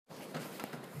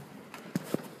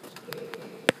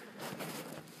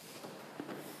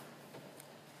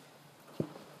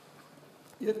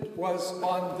It was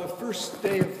on the first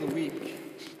day of the week.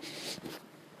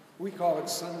 We call it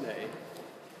Sunday.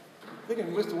 I think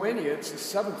in Lithuania it's the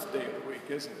seventh day of the week,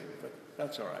 isn't it? But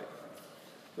that's all right.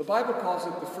 The Bible calls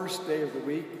it the first day of the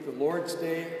week, the Lord's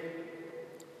Day.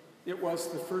 It was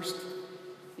the first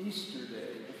Easter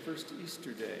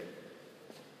day,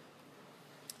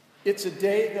 It's a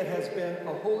day that has been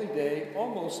a holy day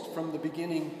almost from the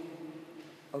beginning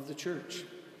of the church.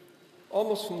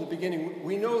 Almost from the beginning.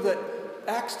 We know that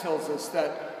Acts tells us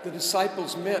that the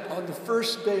disciples met on the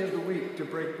first day of the week to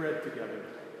break bread together.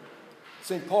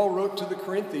 St. Paul wrote to the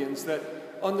Corinthians that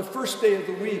on the first day of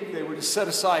the week they were to set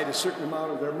aside a certain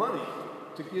amount of their money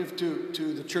to give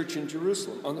to the church in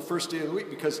Jerusalem on the first day of the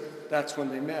week because that's when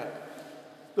they met.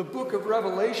 The book of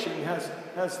Revelation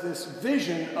has this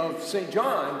vision of St.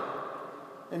 John,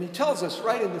 and he tells us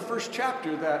right in the first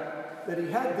chapter that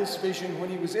he had this vision when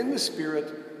he was in the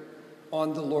Spirit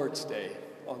on the Lord's Day.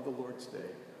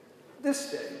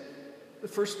 This day, the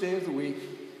first day of the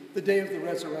week, the day of the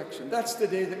resurrection. That's the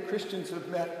day that Christians have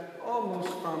met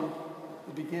almost from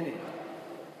the beginning.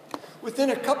 Within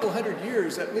a couple hundred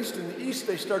years, at least in the East,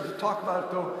 they started to talk about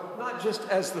it, though, not just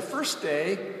as the first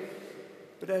day,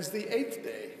 but as the eighth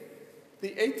day.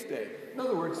 The eighth day. In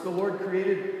other words, the Lord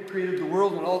created the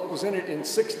world and all that was in it in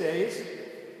 6 days,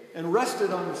 and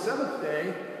rested on the seventh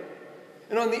day.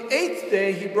 And on the eighth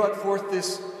day, he brought forth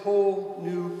this whole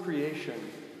new creation,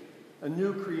 a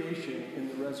new creation in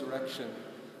the resurrection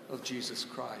of Jesus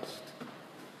Christ.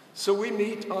 So we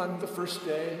meet on the first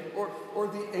day or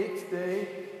the eighth day.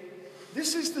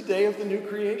 This is the day of the new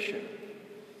creation.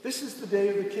 This is the day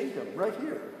of the kingdom, right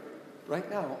here, right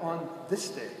now, on this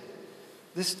day.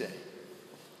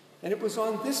 And it was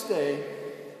on this day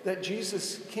that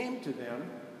Jesus came to them.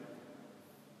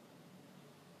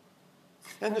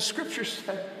 And the scripture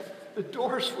said the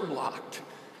doors were locked.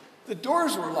 The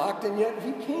doors were locked, and yet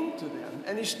he came to them,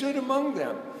 and he stood among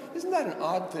them. Isn't that an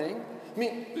odd thing? I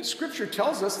mean, the scripture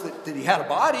tells us that he had a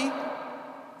body.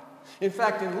 In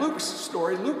fact, in Luke's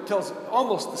story, Luke tells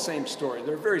almost the same story.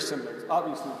 They're very similar. It's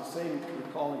obviously the same,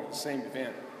 recalling of the same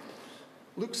event.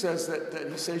 Luke says that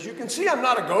he says, "You can see I'm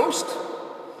not a ghost.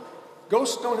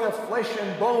 Ghosts don't have flesh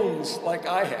and bones like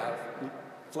I have."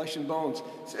 Flesh and bones.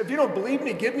 So if you don't believe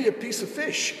me, give me a piece of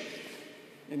fish.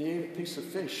 And he ate a piece of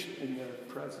fish in their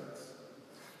presence.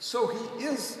 So he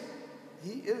is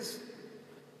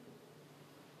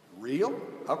real.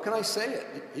 How can I say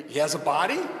it? He has a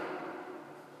body.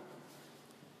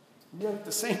 And yet at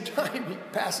the same time, he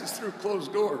passes through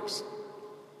closed doors.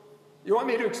 You want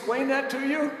me to explain that to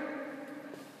you?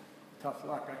 Tough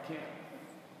luck, I can't.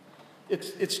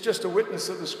 It's just a witness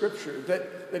of the scripture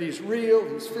that he's real,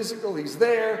 he's physical, he's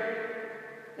there,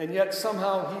 and yet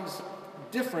somehow he's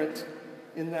different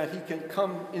in that he can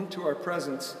come into our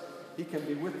presence. He can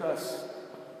be with us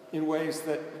in ways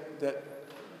that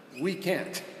we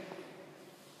can't.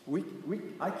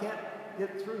 I can't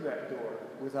get through that door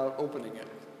without opening it,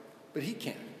 but he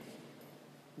can.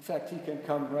 In fact, he can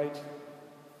come right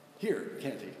here,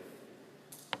 can't he?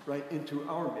 Right into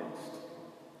our midst.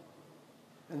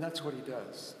 And that's what he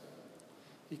does.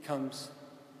 He comes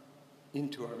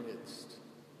into our midst.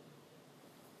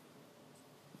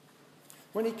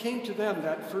 When he came to them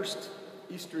that first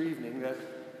Easter evening, that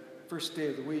first day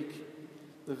of the week,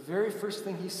 the very first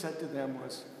thing he said to them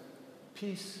was,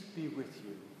 "Peace be with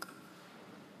you.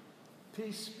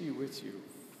 Peace be with you."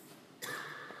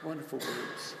 Wonderful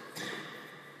words.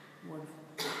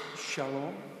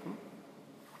 Shalom.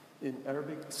 In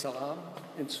Arabic, salam.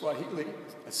 In Swahili,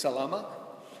 salama.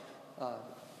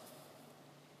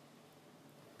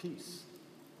 Peace.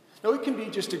 Now, it can be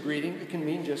just a greeting. It can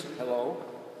mean just hello.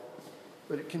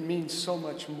 But it can mean so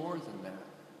much more than that.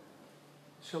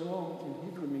 Shalom in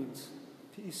Hebrew means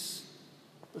peace,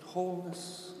 but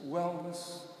wholeness,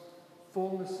 wellness,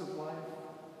 fullness of life,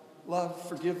 love,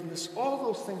 forgiveness, all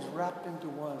those things wrapped into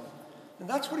one. And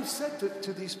that's what he said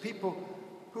to these people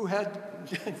who had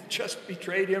just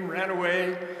betrayed him, ran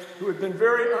away, who had been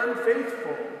very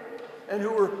unfaithful, and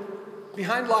who were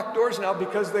behind locked doors now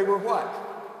because they were what?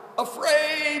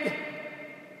 Afraid.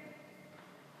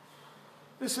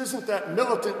 This isn't that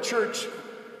militant church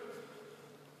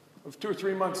of 2 or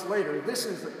 3 months later. This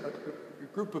is a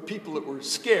group of people that were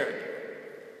scared.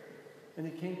 And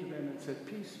he came to them and said,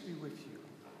 "Peace be with you.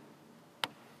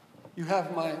 You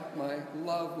have my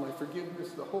love, my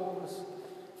forgiveness, the wholeness,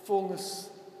 fullness.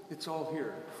 It's all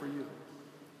here for you."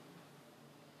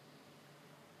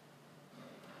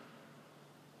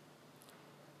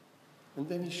 And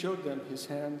then he showed them his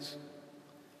hands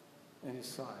and his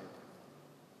side.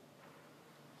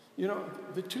 You know,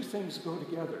 the two things go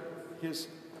together. His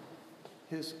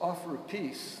offer of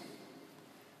peace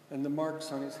and the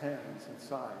marks on his hands and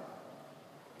side.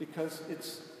 Because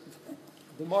it's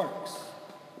the marks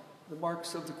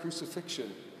of the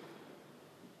crucifixion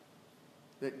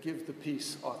that give the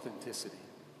peace authenticity.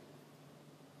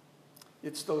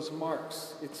 It's those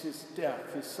marks, it's his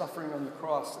death, his suffering on the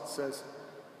cross that says,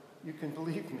 you can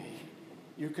believe me,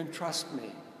 you can trust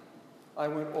me. I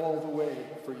went all the way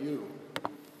for you.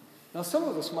 Now some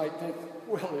of us might think,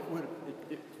 well,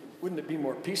 wouldn't it be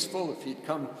more peaceful if he'd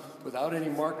come without any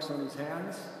marks on his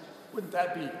hands? Wouldn't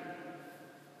that be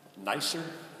nicer?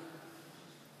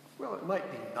 Well, it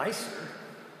might be nicer,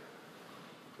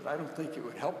 but I don't think it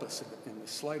would help us in the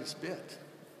slightest bit,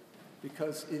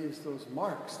 because it is those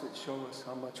marks that show us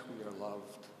how much we are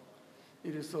loved.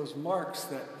 It is those marks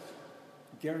that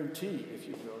guarantee, if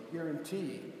you will,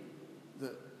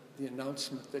 the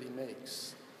announcement that he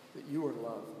makes, that you are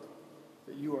loved,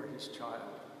 that you are his child,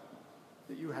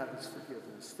 that you have his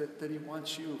forgiveness, that he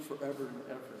wants you forever and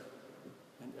ever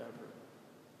and ever.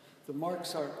 The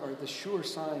marks are the sure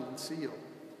sign and seal.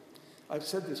 I've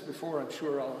said this before, I'm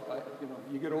sure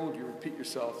you get old, you repeat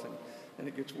yourself, and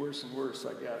it gets worse and worse,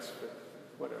 I guess, but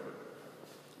whatever.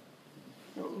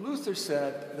 Luther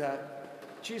said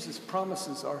that Jesus'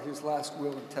 promises are his last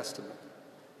will and testament.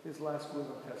 His last will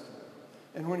and testament.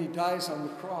 And when he dies on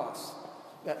the cross,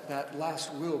 that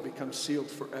last will becomes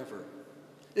sealed forever.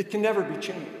 It can never be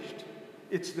changed.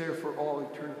 It's there for all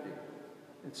eternity.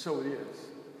 And so it is.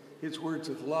 His words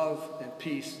of love and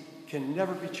peace can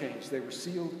never be changed. They were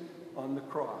sealed on the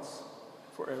cross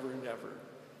forever and ever.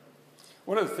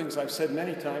 One of the things I've said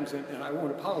many times, and I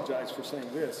won't apologize for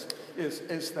saying this,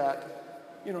 is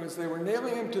that, as they were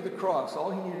nailing him to the cross,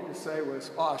 all he needed to say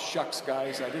was, "Aw, shucks,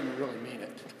 guys, I didn't really mean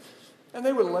it." And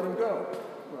they would have let him go.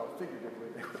 Well, figuratively,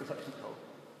 they would have let him go.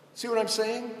 See what I'm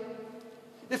saying?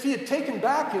 If he had taken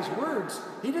back his words,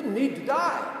 he didn't need to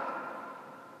die.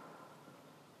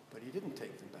 But he didn't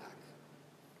take them back.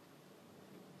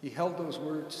 He held those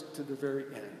words to the very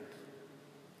end.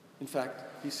 In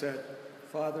fact, he said,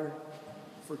 "Father,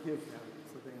 forgive them,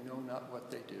 for they know not what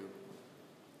they do."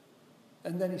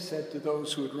 And then he said to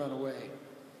those who had run away,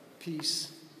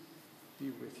 "Peace be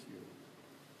with you.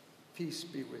 Peace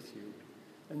be with you."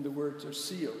 And the words are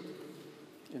sealed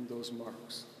in those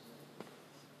marks.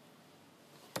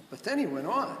 But then he went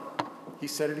on. He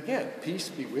said it again, "Peace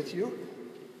be with you."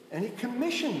 And he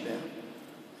commissioned them.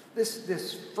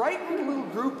 This frightened little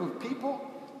group of people,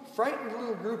 frightened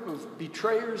little group of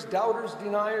betrayers, doubters,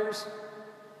 deniers.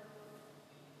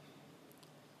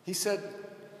 He said,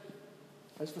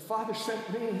 "As the Father sent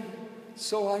me,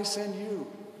 so I send you.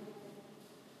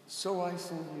 So I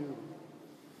send you."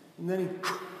 And then he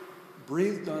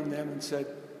breathed on them and said,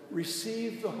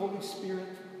 "Receive the Holy Spirit.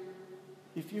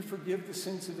 If you forgive the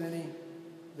sins of any,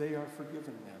 they are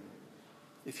forgiven them.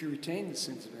 If you retain the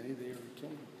sins of any, they are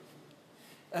retained."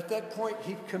 At that point,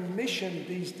 he commissioned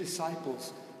these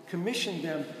disciples, commissioned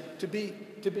them to be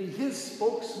his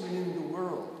spokesman in the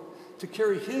world, to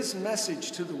carry his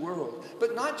message to the world.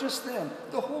 But not just them.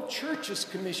 The whole church is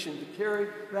commissioned to carry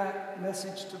that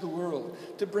message to the world,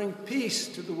 to bring peace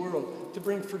to the world, to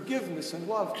bring forgiveness and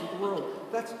love to the world.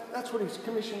 That's what he's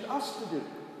commissioned us to do,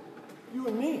 you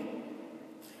and me.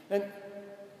 And,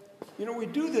 we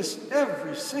do this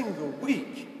every single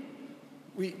week.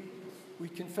 We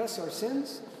confess our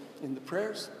sins in the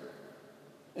prayers,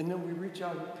 and then we reach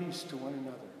out in peace to one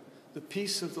another. The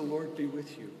peace of the Lord be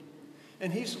with you.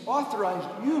 And he's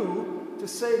authorized you to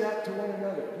say that to one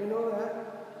another. You know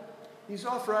that? He's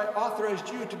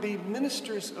authorized you to be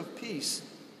ministers of peace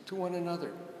to one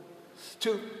another.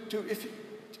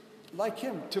 Like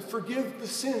him, to forgive the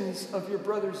sins of your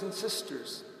brothers and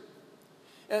sisters.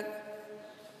 And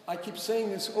I keep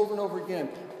saying this over and over again.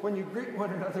 When you greet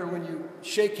one another, when you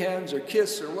shake hands or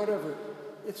kiss or whatever,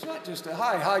 it's not just a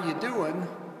 "Hi, how you doing?"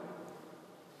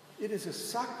 It is a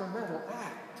sacramental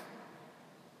act.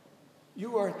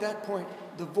 You are at that point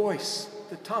the voice,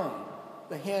 the tongue,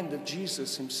 the hand of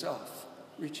Jesus himself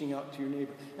reaching out to your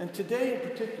neighbor. And today in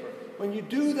particular, when you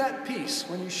do that peace,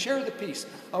 when you share the peace,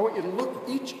 I want you to look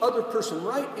each other person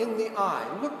right in the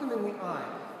eye. Look them in the eye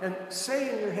and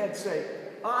say in your head,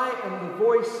 "I am the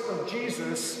voice of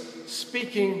Jesus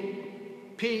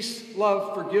speaking peace,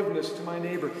 love, forgiveness to my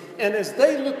neighbor." And as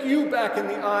they look you back in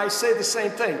the eye, say the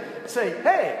same thing. Say,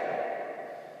 "Hey,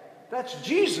 that's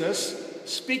Jesus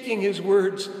speaking his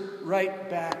words right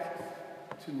back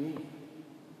to me."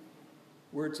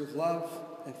 Words of love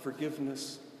and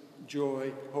forgiveness,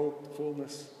 joy, hope,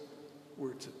 fullness,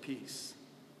 words of peace.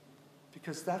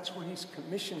 Because that's what he's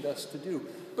commissioned us to do.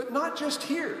 But not just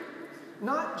here.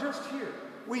 Not just here.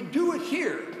 We do it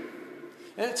here.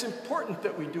 And it's important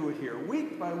that we do it here,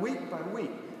 week by week by week.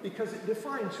 because it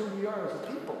defines who we are as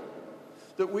a people.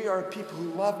 That we are people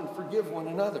who love and forgive one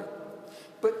another.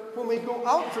 But when we go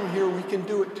out from here, we can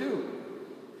do it too.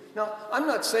 Now, I'm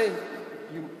not saying,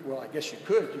 well, I guess you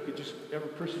could. You could just, every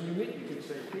person you meet, you could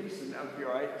say peace, and that would be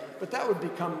all right. But that would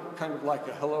become kind of like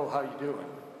a hello, how you doing?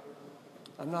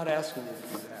 I'm not asking you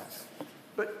to do that.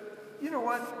 But you know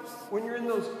what? When you're in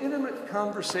those intimate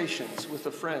conversations with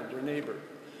a friend or neighbor,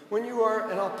 when you are,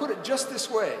 and I'll put it just this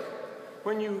way,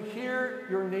 when you hear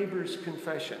your neighbor's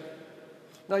confession.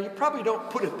 Now, you probably don't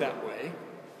put it that way.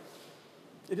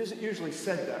 It isn't usually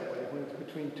said that way when it's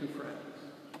between two friends.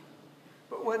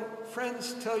 But when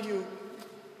friends tell you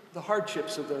the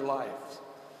hardships of their lives,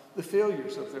 the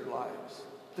failures of their lives,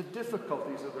 the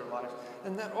difficulties of their lives,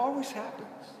 and that always happens.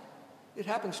 It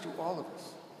happens to all of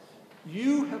us.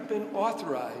 You have been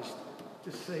authorized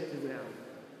to say to them,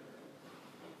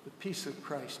 the peace of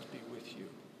Christ be with you.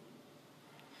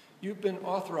 You've been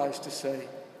authorized to say,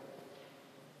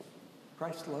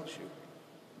 Christ loves you.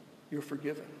 You're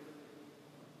forgiven.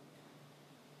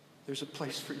 There's a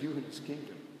place for you in his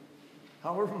kingdom.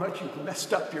 However much you've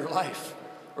messed up your life,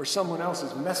 or someone else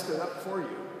has messed it up for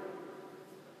you,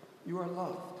 you are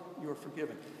loved. You are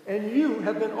forgiven. And you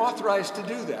have been authorized to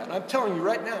do that. I'm telling you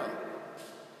right now.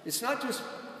 It's not just,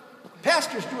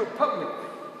 pastors do it publicly.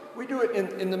 We do it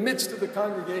in the midst of the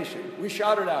congregation. We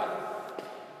shout it out.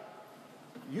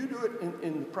 You do it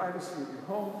in the privacy of your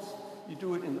homes. You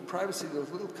do it in the privacy of those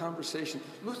little conversations.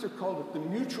 Luther called it the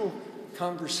mutual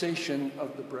conversation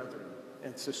of the brethren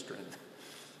and sistren.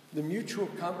 The mutual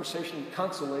conversation and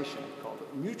consolation, he called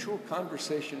it. Mutual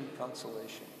conversation and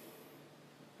consolation.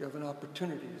 You have an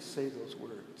opportunity to say those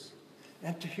words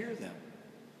and to hear them.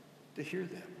 To hear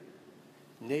them.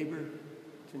 Neighbor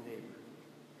to neighbor.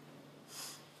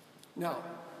 Now,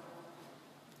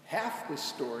 half this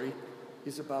story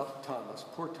is about Thomas.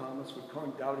 Poor Thomas. We call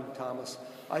him Doubting Thomas.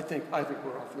 I think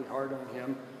we're awfully hard on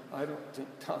him. I don't think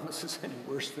Thomas is any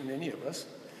worse than any of us.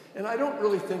 And I don't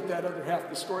really think that other half of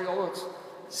the story, although it's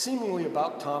seemingly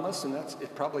about Thomas, and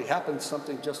it probably happens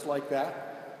something just like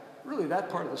that. Really, that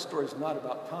part of the story is not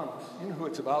about Thomas. You know who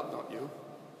it's about, don't you?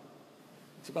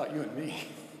 It's about you and me.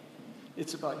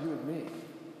 It's about you and me.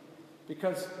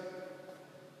 Because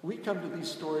we come to these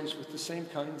stories with the same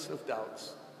kinds of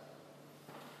doubts.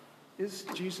 Is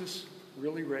Jesus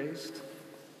really raised?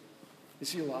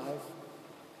 Is he alive?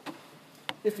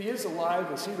 If he is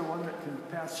alive, is he the one that can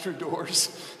pass through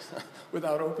doors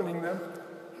without opening them?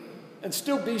 And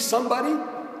still be somebody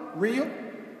real?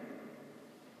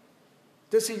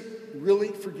 Does he really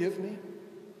forgive me?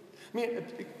 I mean,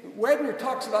 Wagner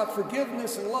talks about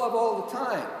forgiveness and love all the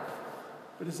time.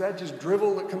 But is that just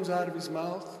drivel that comes out of his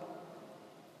mouth?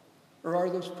 Or are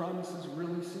those promises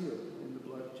really sealed in the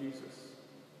blood of Jesus?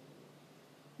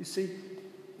 You see,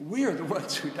 we are the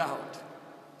ones who doubt.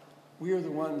 We are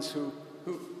the ones who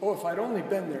if I'd only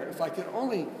been there, if I could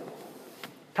only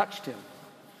touched him.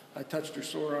 I touched her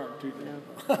sore arm too, Dan.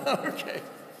 Okay.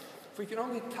 If we could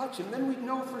only touch him, then we'd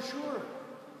know for sure.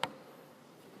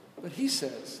 But he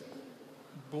says,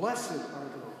 blessed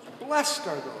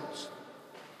are those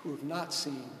who have not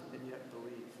seen and yet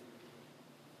believe.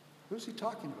 Who's he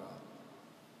talking about?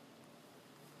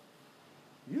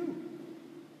 You.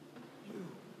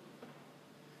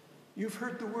 You've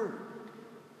heard the word.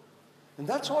 And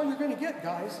that's all you're going to get,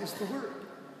 guys, is the word.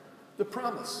 The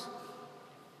promise.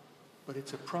 But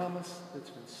it's a promise that's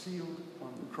been sealed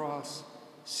on the cross,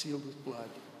 sealed with blood.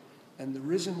 And the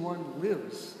risen one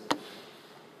lives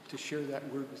to share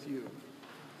that word with you.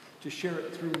 To share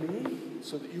it through me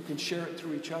so that you can share it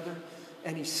through each other.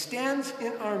 And he stands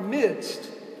in our midst,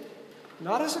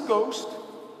 not as a ghost,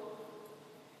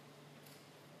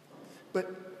 but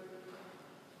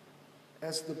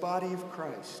as the body of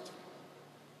Christ,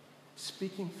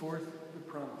 speaking forth the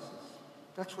promises.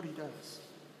 That's what he does.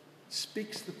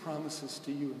 Speaks the promises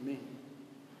to you and me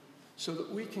so that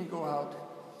we can go out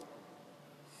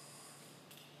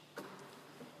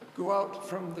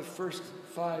from the first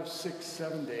 5, 6,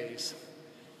 7 days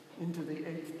into the 8th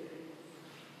day,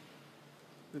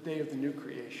 the day of the new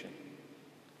creation,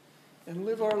 and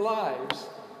live our lives,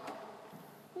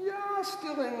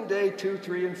 still in day 2,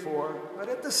 3, and 4, but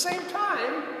at the same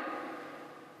time,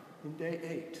 in day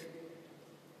 8,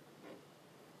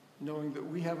 knowing that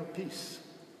we have a piece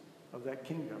of that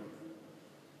kingdom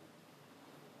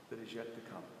that is yet to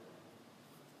come.